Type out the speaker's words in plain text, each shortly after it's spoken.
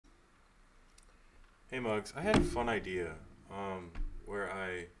Hey Mugs, I had a fun idea. Where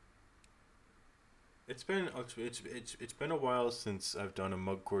it's been a while since I've done a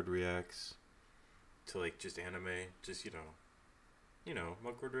Mugcord reacts to like just anime, just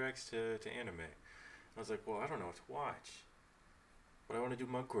Mugcord reacts to anime. I was like, well, I don't know what to watch, but I want to do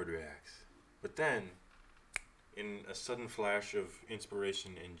Mugcord reacts. But then, in a sudden flash of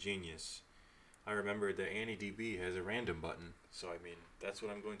inspiration and genius, I remembered that AnyDB has a random button, so I mean that's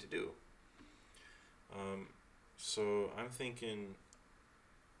what I'm going to do. So I'm thinking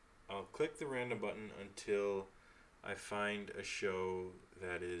I'll click the random button until I find a show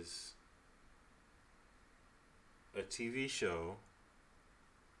that is a TV show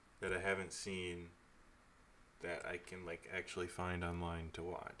that I haven't seen that I can like actually find online to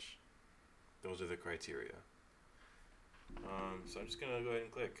watch. Those are the criteria. So I'm just gonna go ahead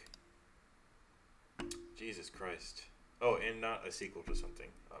and click. Jesus Christ. Oh, and not a sequel to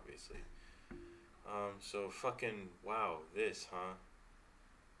something, obviously. So fucking wow, this, huh?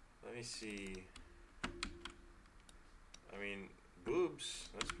 Let me see. I mean, boobs,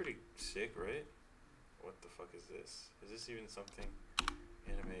 that's pretty sick, right? What the fuck is this? Is this even something?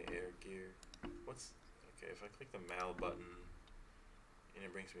 Anime Air Gear. What's... Okay, if I click the Mal button, and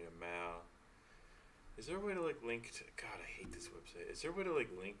it brings me to Mal. Is there a way to, like, link to... God, I hate this website. Is there a way to,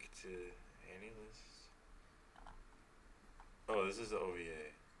 like, link to AnyList? Oh, this is the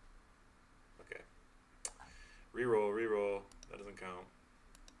OVA. Okay. Reroll. That doesn't count.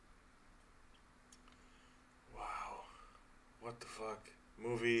 Wow. What the fuck?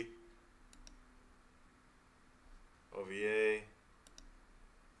 Movie. OVA.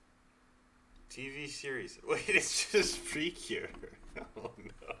 TV series. Wait, it's just Precure. Oh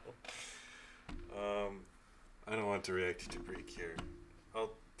no. I don't want to react to Precure.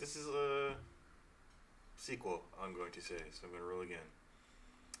 This is a sequel, I'm going to say, so I'm going to roll again.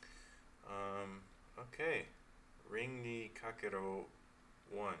 Okay. Ring ni Kakero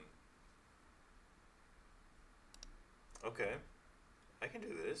 1. Okay. I can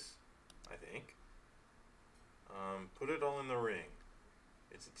do this, I think. Put it all in the ring.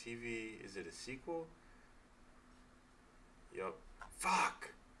 It's a TV. Is it a sequel? Yup.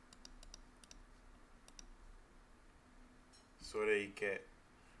 Fuck! Soreike.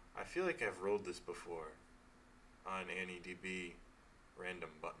 I feel like I've rolled this before on AnyDB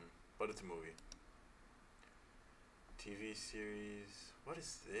random button, but it's a movie. TV series. What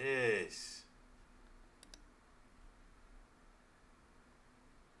is this?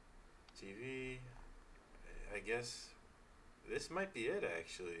 TV. I guess this might be it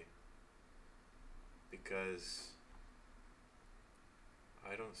actually, because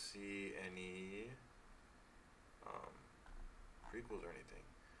I don't see any prequels or anything.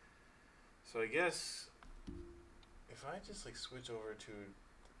 So I guess if I just like switch over to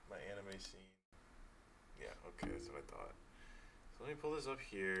my anime scene. Yeah, okay, that's what I thought. So let me pull this up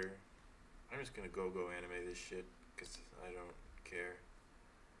here. I'm just gonna go anime this shit because I don't care.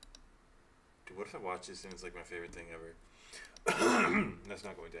 Dude, what if I watch this and it's like my favorite thing ever? That's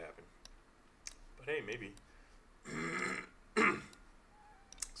not going to happen. But hey, maybe.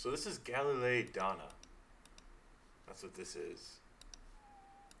 So this is Galilei Donna. That's what this is.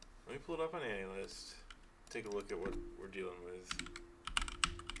 Let me pull it up on AnyList. Take a look at what we're dealing with.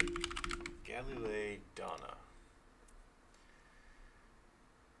 Galilei Donna.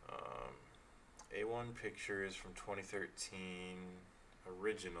 A1 Pictures from 2013.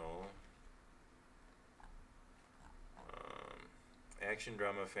 Original. Action,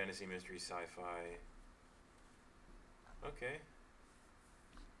 drama, fantasy, mystery, sci-fi. Okay.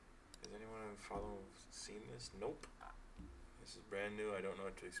 Has anyone seen this? Nope. This is brand new. I don't know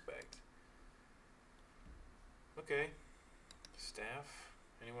what to expect. Okay. Staff.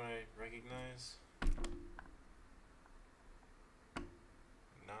 Anyone I recognize?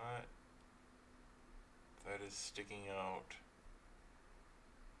 Not. That is sticking out.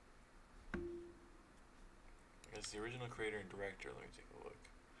 It's the original creator and director. Let me take a look.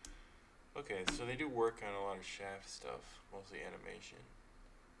 Okay, so they do work on a lot of Shaft stuff, mostly animation.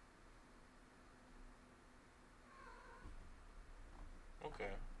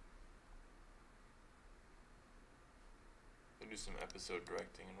 Okay. They do some episode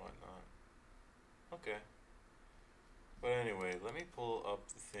directing and whatnot. Okay. But anyway, let me pull up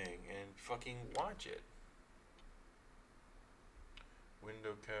the thing and fucking watch it.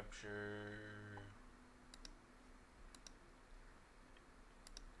 Window capture.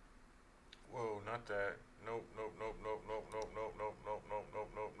 Whoa, not that. Nope.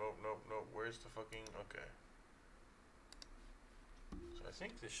 Where's the fucking... Okay. So I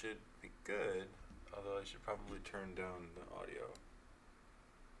think this should be good, although I should probably turn down the audio.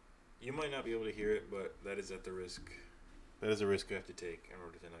 You might not be able to hear it, but that is at the risk. That is a risk I have to take in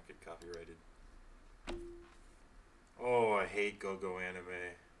order to not get copyrighted. Oh, I hate go-go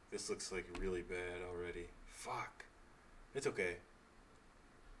anime. This looks like really bad already. Fuck. It's okay.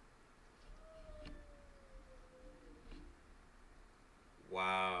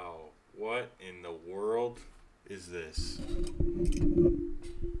 Wow. What in the world is this?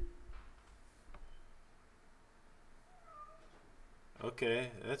 Okay,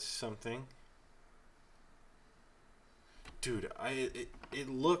 that's something. Dude, it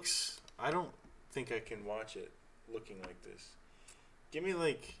looks... I don't think I can watch it looking like this. Give me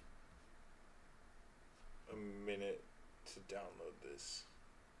like a minute to download this.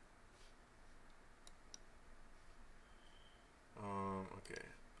 Okay.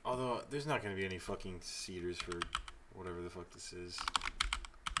 Although there's not gonna be any fucking seeders for whatever the fuck this is.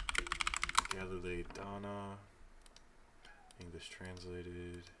 Galilei, Donna. English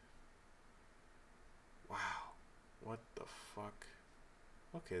translated. Wow. What the fuck?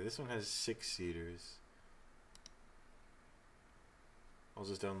 Okay, this one has 6 seeders. I'll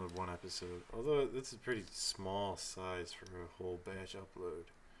just download 1 episode. Although this is a pretty small size for a whole batch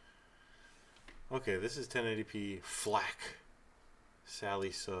upload. Okay, this is 1080p FLAC.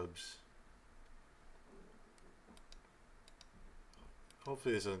 Sally subs.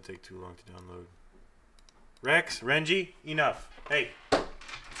 Hopefully this doesn't take too long to download. Rex, Renji, enough. Hey.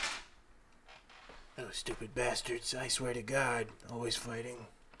 Oh, stupid bastards. I swear to God. Always fighting.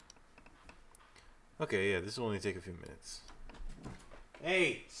 Okay, yeah, this will only take a few minutes.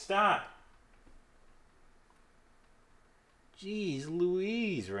 Hey, stop. Jeez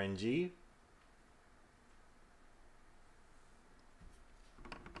Louise, Renji.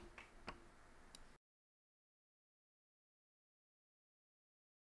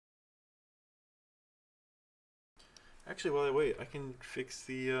 Actually, while I wait, I can fix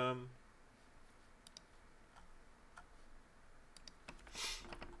the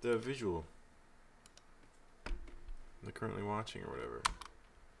visual. They're currently watching or whatever.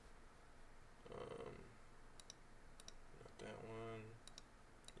 Not that one.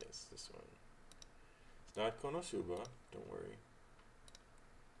 Yes, this one. It's not Konosuba. Don't worry.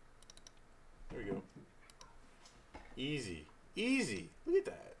 There we go. Easy. Easy. Look at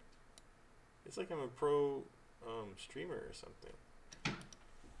that. It's like I'm a pro streamer or something.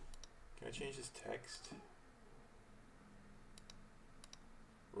 Can I change this text?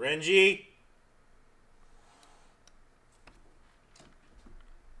 Renji!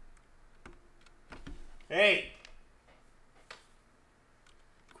 Hey!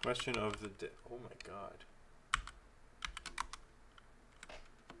 Question of the day. Oh my God.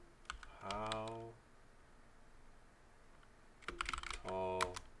 How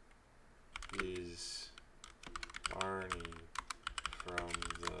tall is Barney from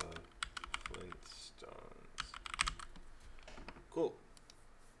the Flintstones? Cool.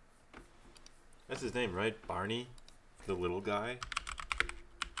 That's his name, right? Barney? The little guy?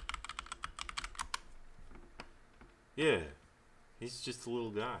 Yeah. He's just a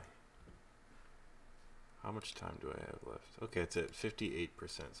little guy. How much time do I have left? Okay, it's at 58%,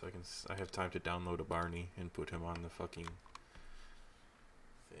 so I have time to download a Barney and put him on the fucking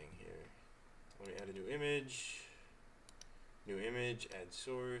thing here. Let me add a new image. New image, add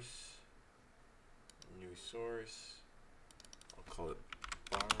source. New source. I'll call it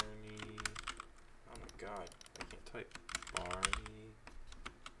Barney. Oh my God, I can't type. Barney.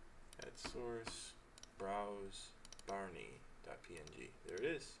 Add source. Browse. Barney.png. There it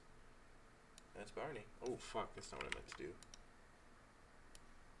is. That's Barney. Oh fuck, that's not what I meant to do.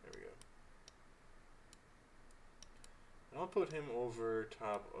 There we go. And I'll put him over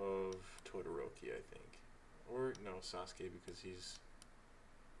top of Todoroki, I think. Or no, Sasuke, because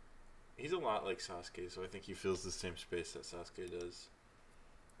he's a lot like Sasuke, so I think he fills the same space that Sasuke does.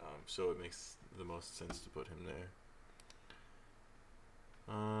 So it makes the most sense to put him there.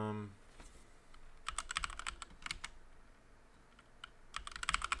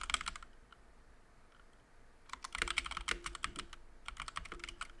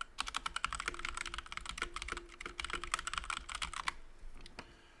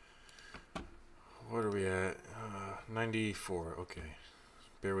 What are we at? 94. Okay.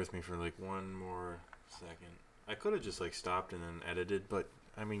 Bear with me for like one more second. I could have just like stopped and then edited, but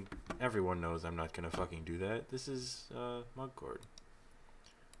I mean, everyone knows I'm not gonna fucking do that. This is Mugcord.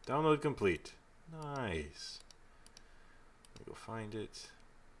 Download complete. Nice. Let me go find it.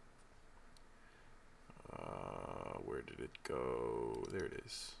 Where did it go? There it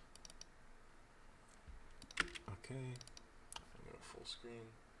is. Okay. I'm going full screen.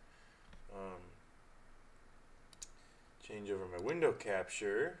 Change over my window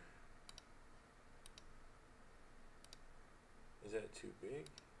capture. Is that too big?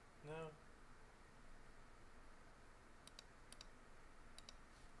 No.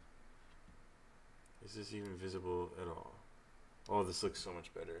 Is this even visible at all? Oh, this looks so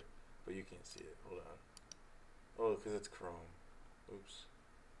much better. But you can't see it. Hold on. Oh, because it's chrome. Oops.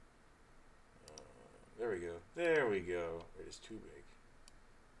 There we go. There we go. It is too big.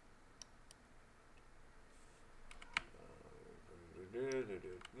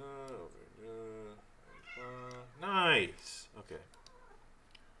 Nice. Okay.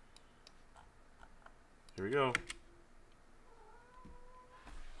 Here we go.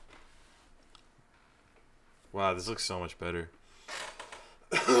 Wow, this looks so much better.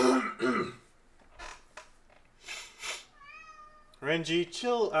 Renji,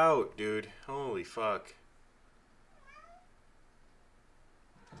 chill out, dude. Holy fuck.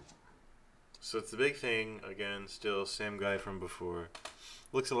 So it's the big thing, again, still same guy from before.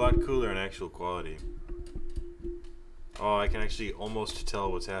 Looks a lot cooler in actual quality. Oh, I can actually almost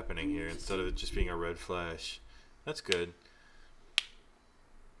tell what's happening here instead of it just being a red flash. That's good.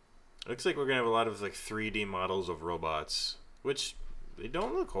 Looks like we're gonna have a lot of like 3D models of robots, which they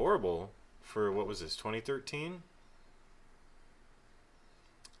don't look horrible for, what was this, 2013?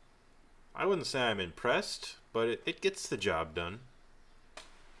 I wouldn't say I'm impressed, but it gets the job done.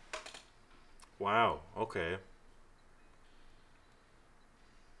 Wow, okay.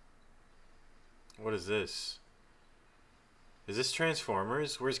 What is this? Is this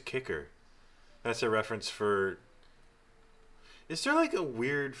Transformers? Where's Kicker? That's a reference for... Is there like a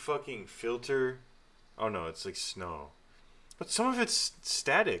weird fucking filter? Oh no, it's like snow. But some of it's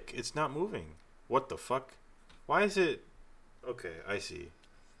static. It's not moving. What the fuck? Why is it... Okay, I see.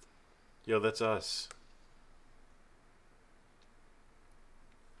 Yo, that's us.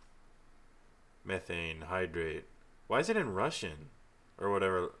 Methane, hydrate. Why is it in Russian? Or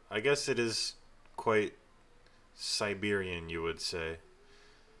whatever. I guess it is quite Siberian, you would say.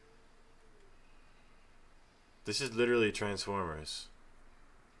 This is literally Transformers.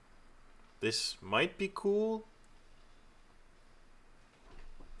 This might be cool.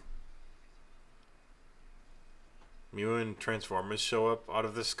 Mew and Transformers show up out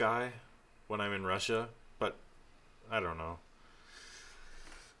of the sky when I'm in Russia, but I don't know.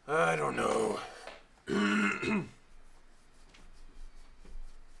 I don't know.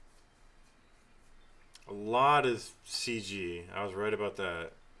 A lot of CG. I was right about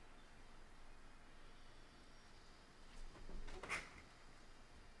that.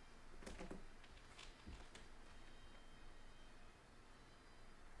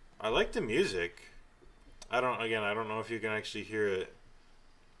 I like the music. I don't know if you can actually hear it.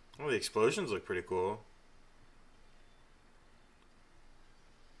 Oh, the explosions look pretty cool.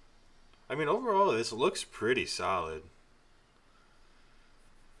 I mean, overall, this looks pretty solid.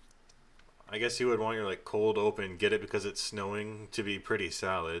 I guess you would want your, like, cold open, get it because it's snowing, to be pretty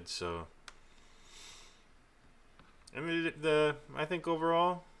solid, so... I mean, I think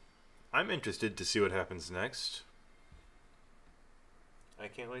overall, I'm interested to see what happens next. I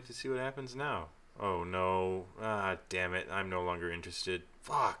can't wait to see what happens now. Oh no. Ah, damn it. I'm no longer interested.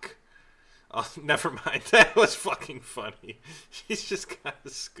 Fuck. Oh, never mind. That was fucking funny. He's just got a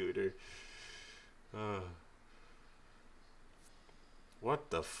scooter.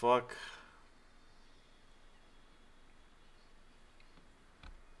 What the fuck?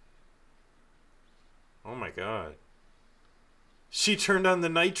 Oh my god. She turned on the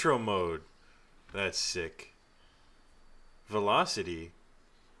nitro mode. That's sick. Velocity?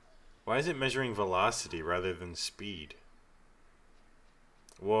 Why is it measuring velocity rather than speed?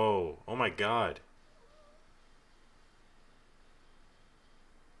 Whoa. Oh my god.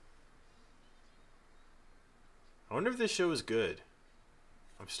 I wonder if this show is good.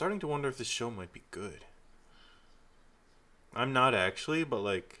 I'm starting to wonder if this show might be good. I'm not actually, but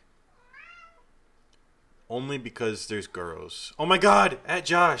like... Only because there's girls. Oh my god! At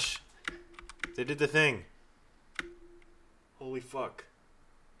Josh! They did the thing. Holy fuck.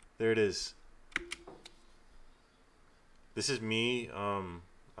 There it is. This is me,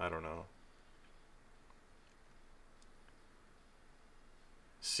 I don't know.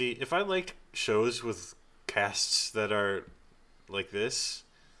 See, if I liked shows with casts that are like this,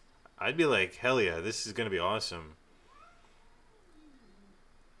 I'd be like, hell yeah, this is gonna be awesome.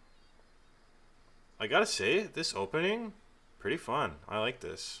 I gotta say, this opening, pretty fun. I like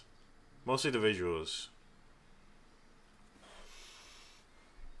this. Mostly the visuals.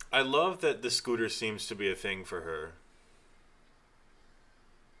 I love that the scooter seems to be a thing for her.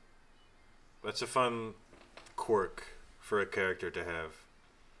 That's a fun quirk for a character to have.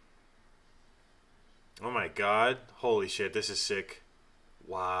 Oh my god. Holy shit, this is sick.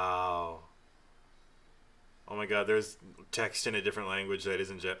 Wow. Oh my god, there's text in a different language that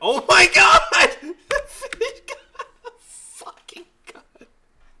isn't jet. Oh my god! Fucking god.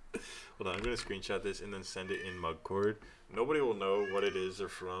 Hold on, I'm gonna screenshot this and then send it in Mugcord. Nobody will know what it is or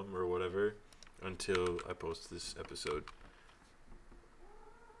from or whatever until I post this episode.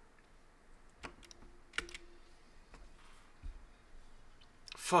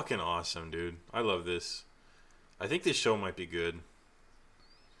 Fucking awesome, dude. I love this. I think this show might be good.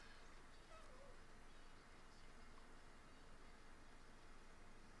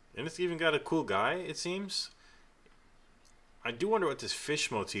 And it's even got a cool guy, it seems. I do wonder what this fish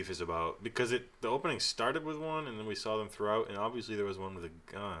motif is about. Because the opening started with one, and then we saw them throughout, and obviously there was one with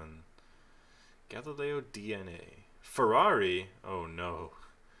a gun. Galileo DNA. Ferrari? Oh no.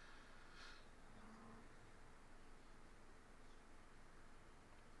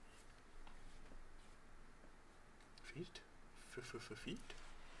 Feet? Feet?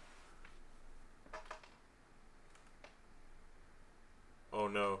 Oh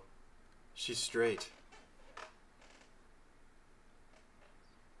no. She's straight.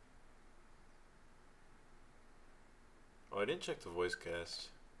 Oh, I didn't check the voice cast.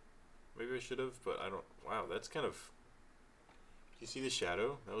 Maybe I should have, but I don't. Wow, that's kind of. You see the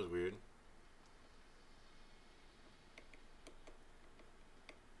shadow? That was weird.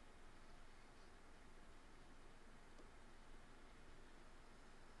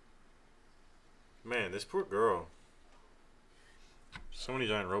 Man, this poor girl. So many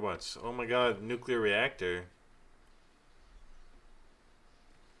giant robots. Oh my god, nuclear reactor.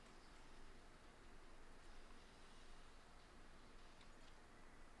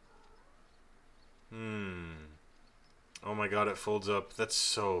 Oh my god, it folds up. That's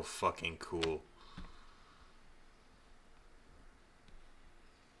so fucking cool.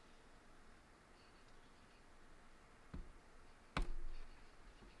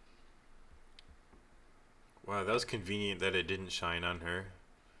 Wow, that was convenient that it didn't shine on her.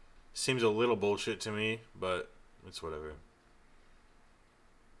 Seems a little bullshit to me, but it's whatever.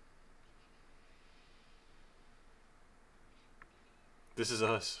 This is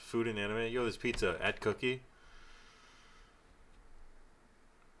us. Food and anime. Yo, there's pizza. At Cookie.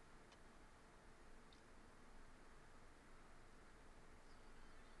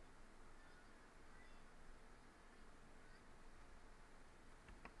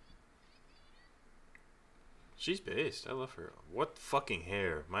 She's based. I love her. What fucking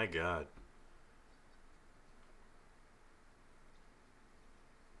hair. My god.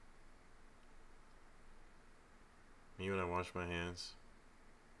 Me when I wash my hands.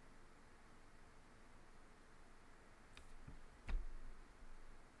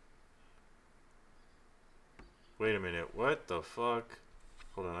 Wait a minute. What the fuck?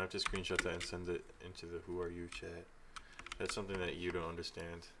 Hold on. I have to screenshot that and send it into the Who Are You chat. That's something that you don't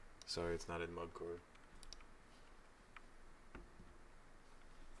understand. Sorry, it's not in Mugcord.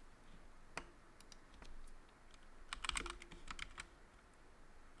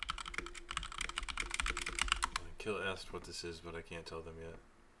 Kill asked what this is, but I can't tell them yet.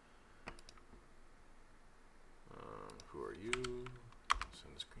 Who are you?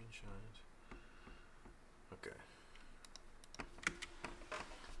 Send a screenshot. Okay.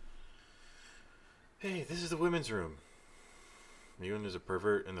 Hey, this is the women's room. Ewan is a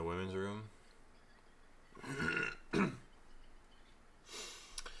pervert in the women's room.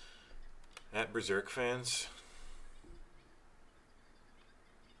 At Berserk fans.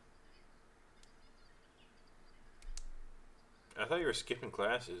 I thought you were skipping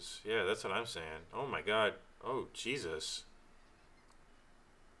classes. Yeah, that's what I'm saying. Oh my god. Oh, Jesus.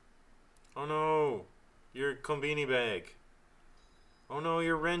 Oh no. Your combini bag. Oh no,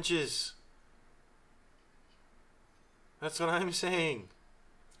 your wrenches. That's what I'm saying.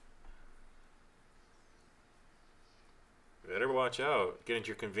 Better watch out. Get into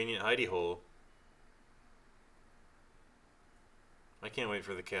your convenient hidey hole. I can't wait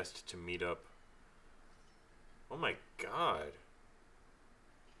for the cast to meet up. Oh my god.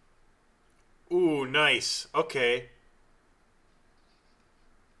 Ooh, nice. Okay.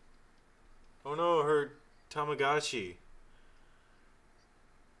 Oh no, her Tamagotchi.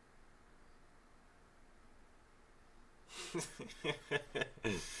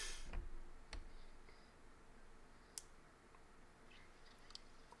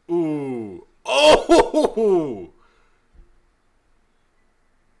 Ooh. Oh!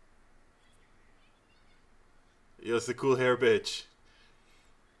 Yo, it's the cool hair bitch.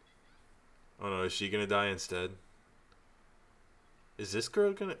 Oh no, is she gonna die instead? Is this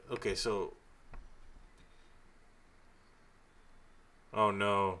girl gonna... Okay, so... Oh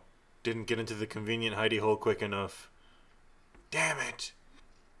no. Didn't get into the convenient hidey hole quick enough. Damn it.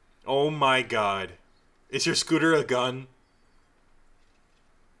 Oh my god. Is your scooter a gun?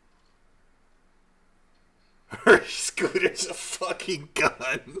 Her scooter's a fucking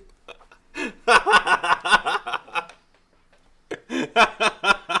gun.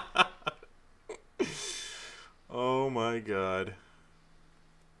 Oh my god.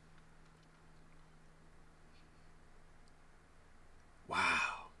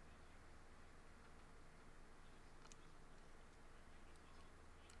 Wow.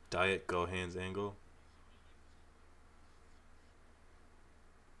 Diet Gohan's angle.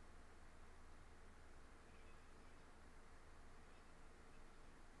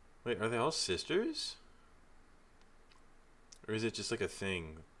 Wait, are they all sisters? Or is it just like a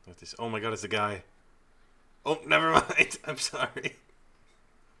thing? Like this? Oh my god, it's a guy. Oh, never mind. I'm sorry.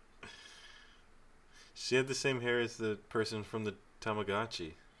 She had the same hair as the person from the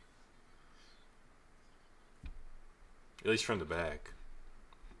Tamagotchi. At least from the back.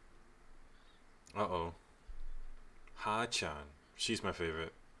 Uh-oh. Ha-chan. She's my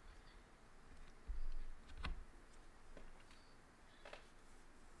favorite.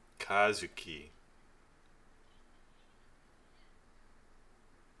 Kazuki.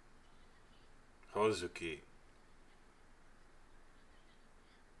 Hozuki.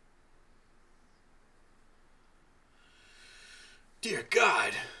 Dear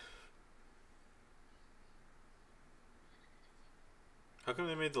God. How come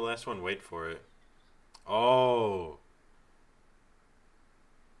they made the last one wait for it? Oh.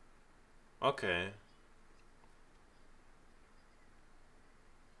 Okay.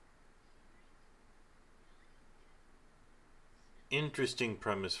 Interesting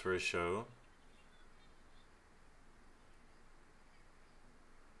premise for a show.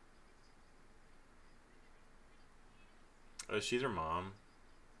 Oh, she's her mom.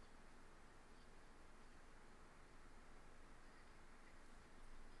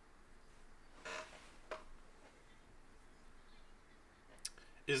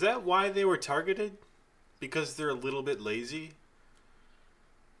 Is that why they were targeted? Because they're a little bit lazy?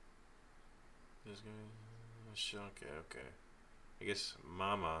 Okay, okay. I guess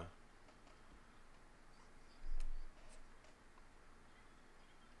Mama.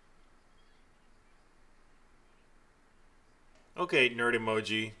 Okay, nerd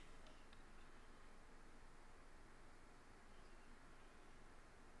emoji.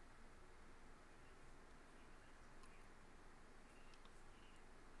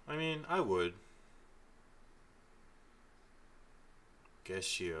 I mean, I would.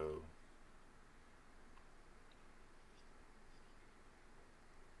 Geshio.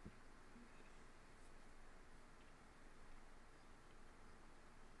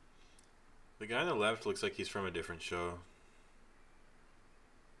 The guy on the left looks like he's from a different show.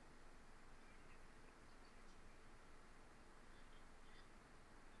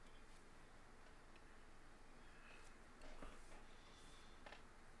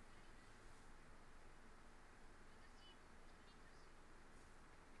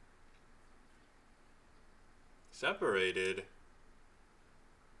 Separated?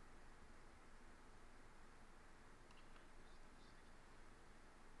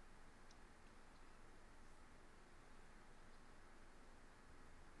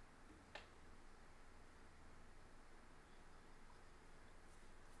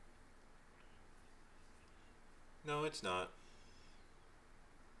 No, it's not.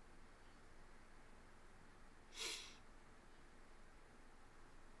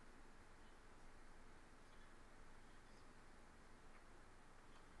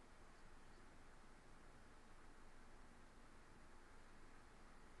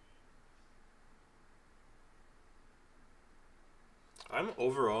 I'm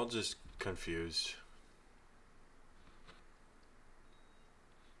overall just confused.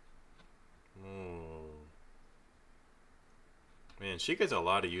 Oh. Man, she gets a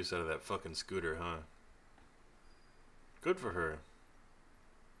lot of use out of that fucking scooter, huh? Good for her.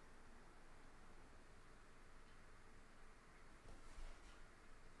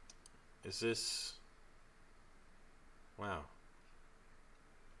 Is this... Wow.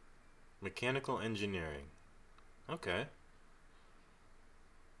 Mechanical engineering. Okay.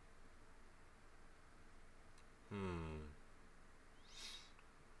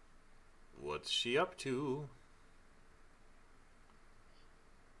 What's she up to?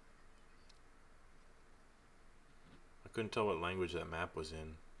 I couldn't tell what language that map was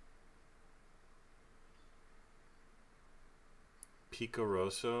in. Pico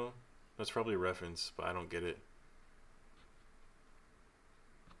Rosso? That's probably a reference, but I don't get it.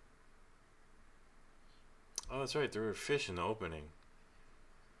 Oh, that's right. There were fish in the opening.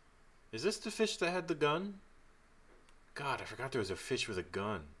 Is this the fish that had the gun? God, I forgot there was a fish with a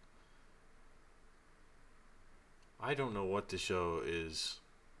gun. I don't know what the show is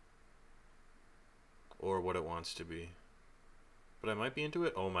or what it wants to be, but I might be into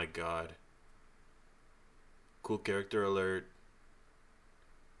it. Oh my god. Cool character alert.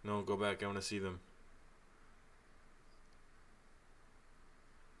 No, go back. I want to see them.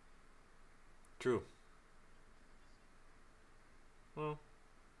 True. Well.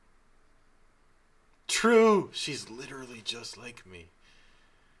 True! She's literally just like me.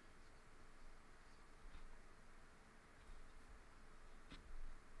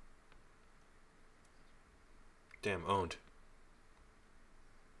 Damn, owned.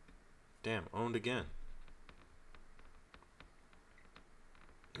 Damn, owned again.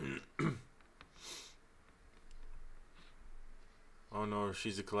 Oh no,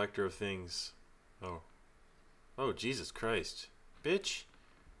 she's a collector of things. Oh. Oh, Jesus Christ. Bitch.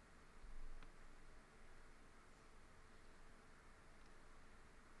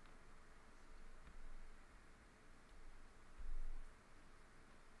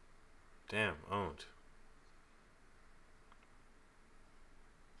 Damn, owned.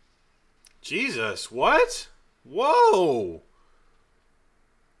 Jesus, what? Whoa!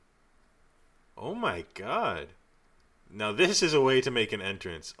 Oh my god. Now this is a way to make an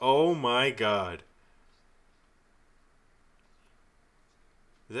entrance. Oh my god.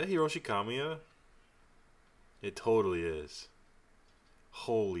 Is that Hiroshi Kamiya? It totally is.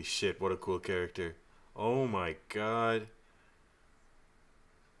 Holy shit, what a cool character. Oh my god.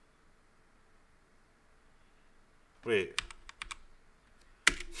 Wait.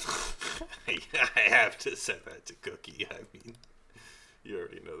 I have to set that to Cookie. I mean, you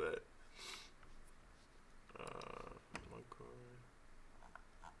already know that. Mugcord.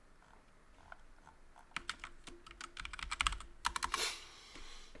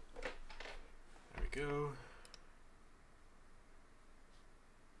 There we go.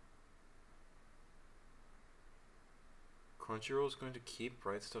 Crunchyroll's going to keep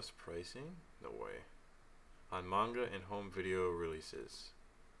Bright Stuff's pricing? No way. On manga and home video releases.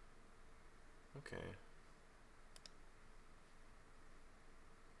 Okay.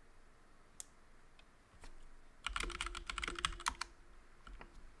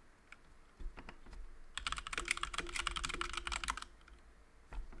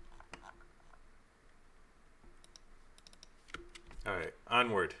 Alright,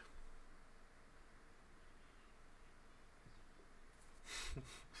 onward.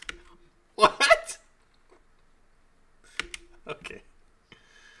 What? Okay.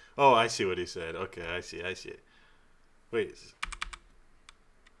 Oh, I see what he said. Okay, I see it. Wait.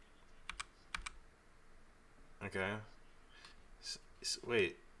 Okay.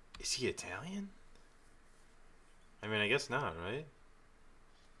 Wait, is he Italian? I mean, I guess not, right?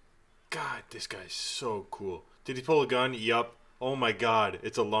 God, this guy's so cool. Did he pull a gun? Yup. Oh my god,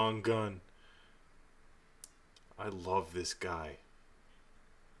 it's a long gun. I love this guy.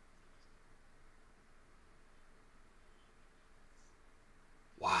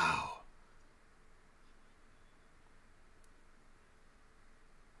 Wow.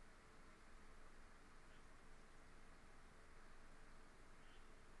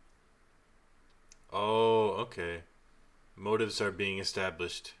 Oh, okay. Motives are being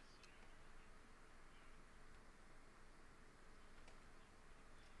established.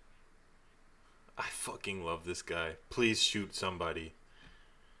 I fucking love this guy. Please shoot somebody.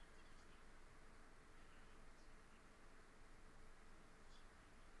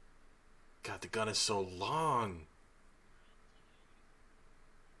 God, the gun is so long.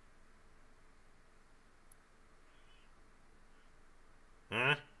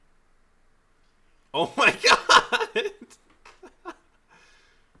 Huh? Oh my god!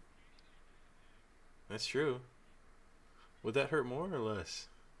 That's true. Would that hurt more or less?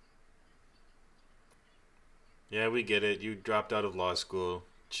 Yeah, we get it. You dropped out of law school.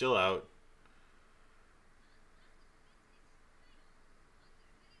 Chill out.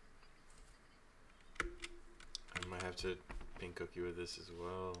 I might have to pink Cookie with this as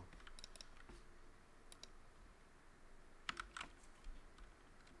well.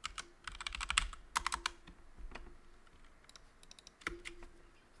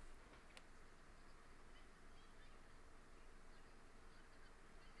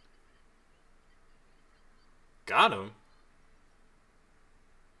 Got him?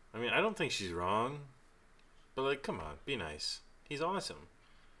 I mean, I don't think she's wrong. But, like, come on. Be nice. He's awesome.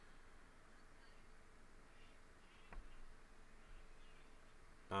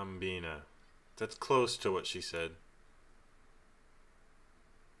 Bambina. That's close to what she said.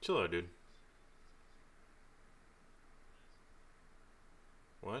 Chill out, dude.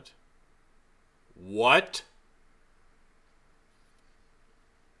 What? What?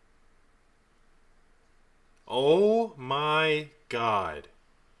 Oh my god.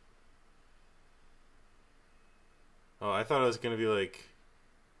 Oh, I thought it was gonna be like...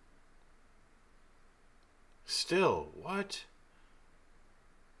 Still, what?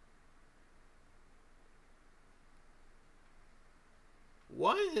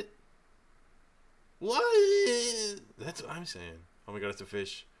 What? What? That's what I'm saying. Oh my god, it's a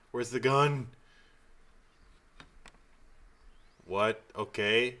fish. Where's the gun? What?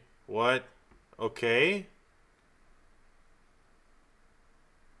 Okay. What? Okay.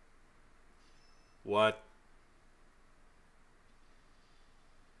 What?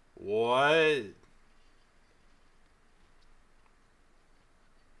 What?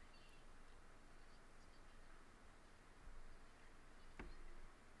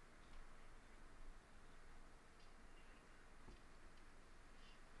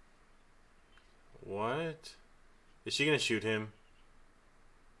 What? Is she gonna shoot him?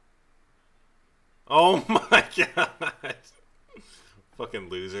 Oh my god. Fucking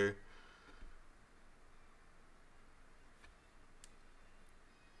loser.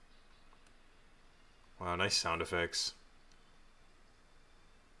 Wow, nice sound effects.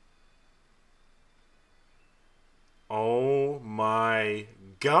 Oh my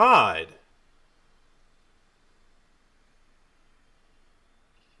god.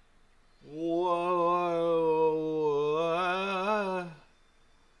 Whoa.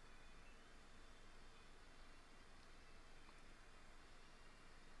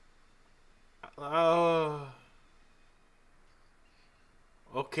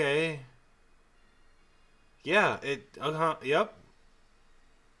 Okay. Yeah, yep.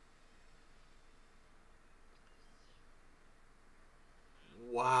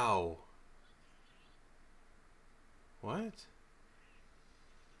 Wow. What?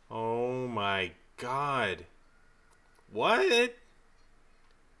 Oh my god. What?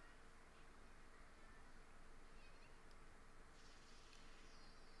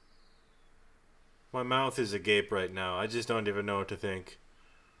 My mouth is agape right now. I just don't even know what to think.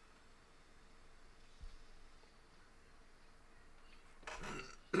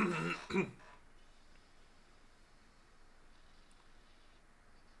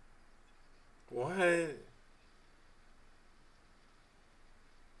 What?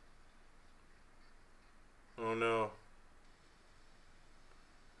 Oh no.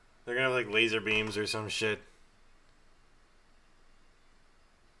 They're gonna have like laser beams or some shit.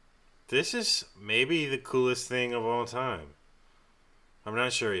 This is maybe the coolest thing of all time. I'm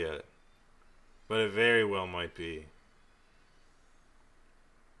not sure yet. But it very well might be.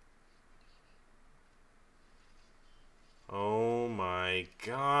 Oh my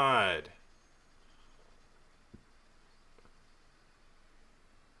god.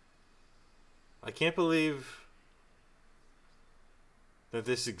 I can't believe that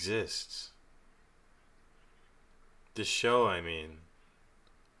this exists. This show, I mean.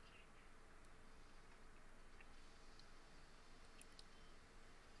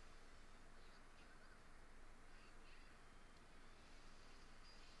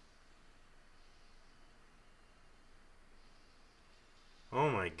 Oh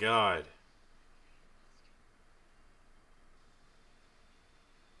my god.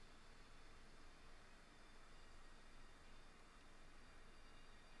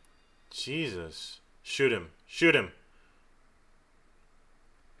 Jesus. Shoot him. Shoot him.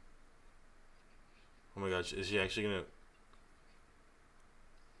 Oh my gosh, is he actually gonna...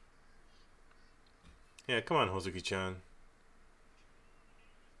 Yeah, come on, Hozuki-chan.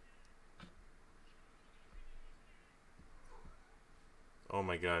 Oh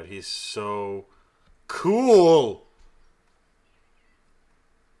my god, he's so cool!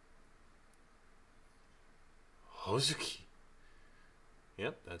 Hozuki.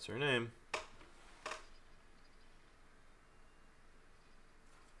 Yep, that's her name.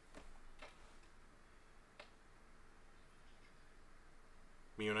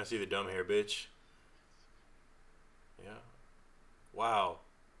 Me when I see the dumb hair, bitch. Yeah. Wow.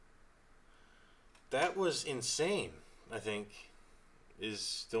 That was insane, I think,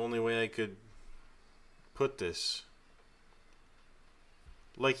 is the only way I could put this.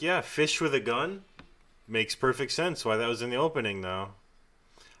 Like, yeah, fish with a gun makes perfect sense why that was in the opening, though.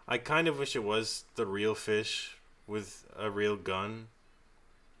 I kind of wish it was the real fish with a real gun.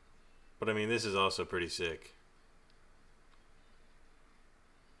 But, I mean, this is also pretty sick.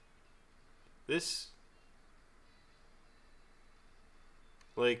 This...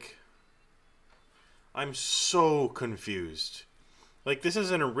 Like... I'm so confused. Like, this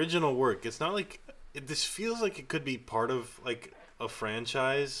is an original work. It's not like... This feels like it could be part of, like, a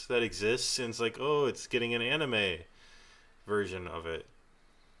franchise that exists. And it's like, oh, it's getting an anime version of it.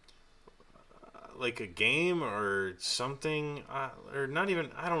 like a game or something, or not even.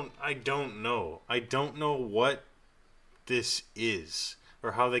 I don't know. I don't know what this is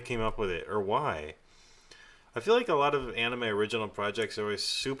or how they came up with it or why. I feel like a lot of anime original projects are always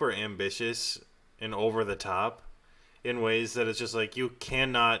super ambitious and over the top in ways that it's just like you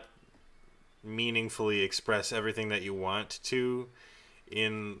cannot meaningfully express everything that you want to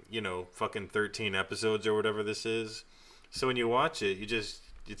in, fucking 13 episodes or whatever this is. So when you watch it,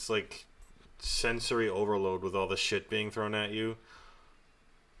 it's like sensory overload with all the shit being thrown at you.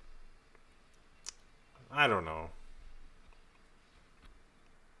 I don't know.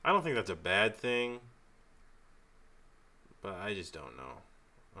 I don't think that's a bad thing, but I just don't know.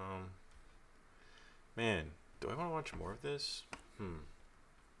 Man, do I want to watch more of this?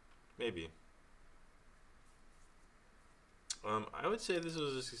 Maybe. I would say this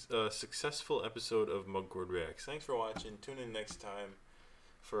was a successful episode of Mugcord Reacts. Thanks for watching. Tune in next time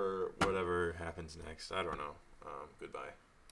for whatever happens next. I don't know. Goodbye.